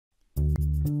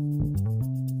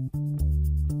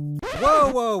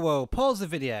Whoa, pause the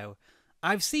video.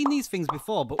 I've seen these things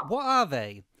before, but what are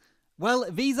they? Well,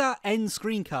 these are end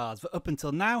screen cards that up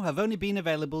until now have only been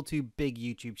available to big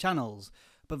YouTube channels.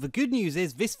 But the good news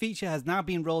is this feature has now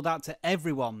been rolled out to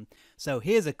everyone. So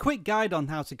here's a quick guide on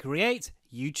how to create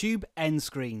YouTube end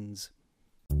screens.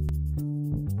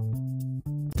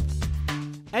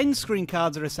 End screen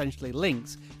cards are essentially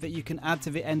links that you can add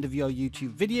to the end of your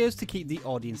YouTube videos to keep the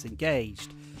audience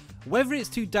engaged. Whether it's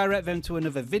to direct them to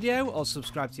another video or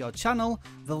subscribe to your channel,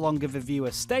 the longer the viewer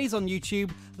stays on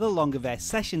YouTube, the longer their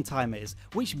session time is,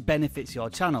 which benefits your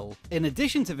channel. In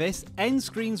addition to this, end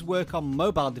screens work on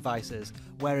mobile devices,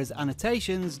 whereas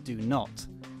annotations do not.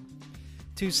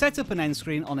 To set up an end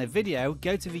screen on a video,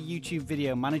 go to the YouTube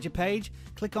Video Manager page,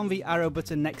 click on the arrow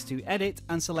button next to Edit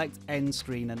and select End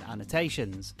Screen and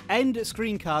Annotations. End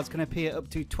screen cards can appear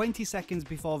up to 20 seconds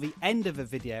before the end of a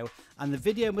video, and the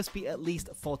video must be at least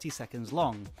 40 seconds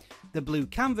long. The blue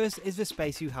canvas is the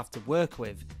space you have to work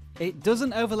with. It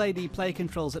doesn't overlay the play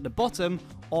controls at the bottom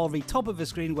or the top of the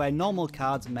screen where normal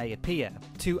cards may appear.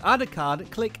 To add a card,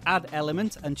 click Add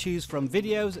Element and choose from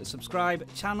Videos, Subscribe,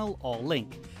 Channel or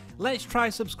Link. Let's try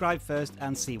subscribe first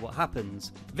and see what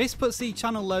happens. This puts the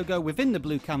channel logo within the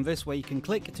blue canvas where you can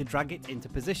click to drag it into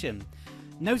position.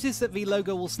 Notice that the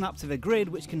logo will snap to the grid,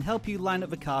 which can help you line up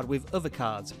the card with other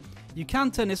cards. You can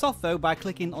turn this off though by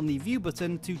clicking on the view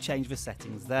button to change the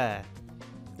settings there.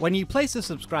 When you place the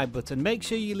subscribe button, make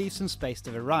sure you leave some space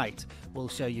to the right. We'll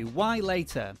show you why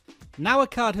later. Now a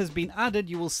card has been added,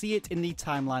 you will see it in the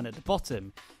timeline at the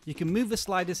bottom. You can move the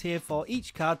sliders here for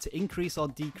each card to increase or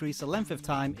decrease the length of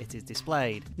time it is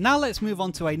displayed. Now let's move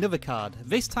on to another card.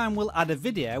 This time we'll add a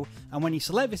video, and when you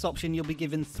select this option you'll be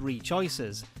given 3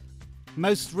 choices.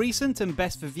 Most recent and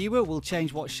best for viewer will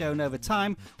change what's shown over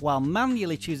time, while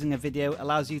manually choosing a video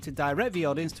allows you to direct the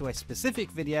audience to a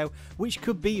specific video, which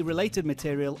could be related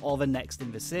material or the next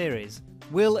in the series.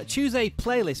 We'll choose a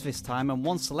playlist this time, and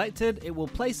once selected it will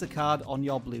place the card on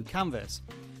your blue canvas.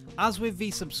 As with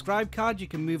the subscribe card, you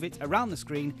can move it around the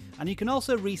screen, and you can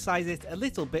also resize it a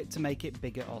little bit to make it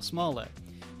bigger or smaller.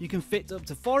 You can fit up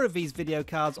to 4 of these video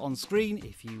cards on screen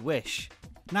if you wish.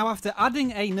 Now after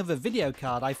adding another video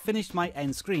card, I've finished my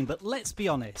end screen, but let's be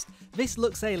honest, this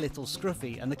looks a little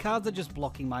scruffy and the cards are just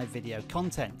blocking my video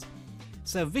content.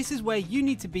 So this is where you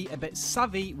need to be a bit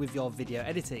savvy with your video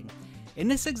editing. In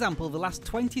this example, the last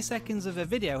 20 seconds of a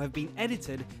video have been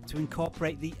edited to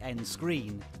incorporate the end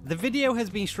screen. The video has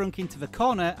been shrunk into the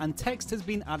corner and text has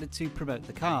been added to promote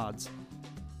the cards.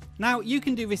 Now you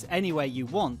can do this any way you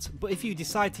want, but if you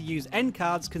decide to use end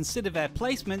cards, consider their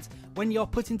placement when you're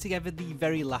putting together the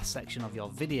very last section of your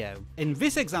video. In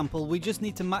this example, we just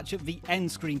need to match up the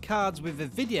end screen cards with the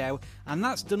video, and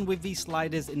that's done with the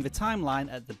sliders in the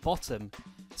timeline at the bottom.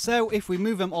 So if we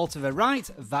move them all to the right,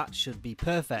 that should be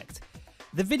perfect.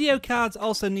 The video cards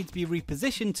also need to be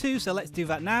repositioned too, so let's do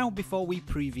that now before we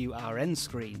preview our end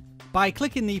screen. By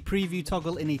clicking the preview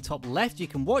toggle in the top left, you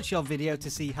can watch your video to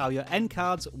see how your end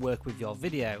cards work with your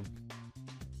video.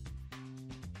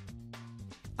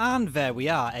 And there we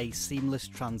are, a seamless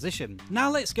transition. Now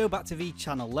let's go back to the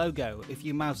channel logo. If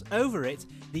you mouse over it,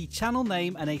 the channel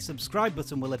name and a subscribe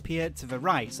button will appear to the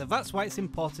right, so that's why it's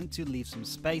important to leave some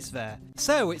space there.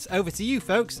 So it's over to you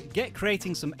folks, get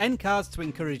creating some end cards to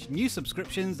encourage new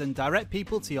subscriptions and direct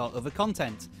people to your other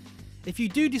content. If you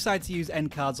do decide to use end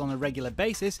cards on a regular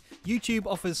basis, YouTube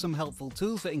offers some helpful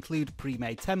tools that include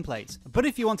pre-made templates. But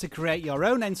if you want to create your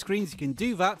own end screens, you can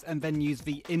do that and then use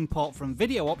the import from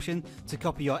video option to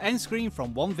copy your end screen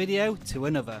from one video to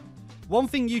another. One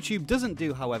thing YouTube doesn't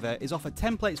do, however, is offer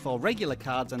templates for regular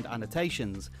cards and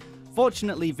annotations.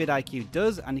 Fortunately, vidIQ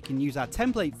does, and you can use our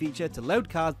template feature to load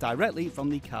cards directly from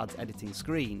the cards editing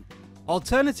screen.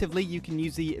 Alternatively, you can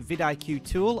use the vidIQ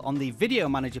tool on the Video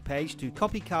Manager page to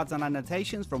copy cards and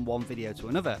annotations from one video to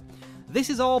another. This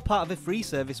is all part of a free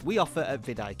service we offer at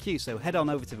vidIQ, so head on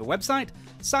over to the website,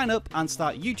 sign up and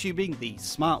start YouTubing the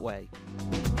smart way.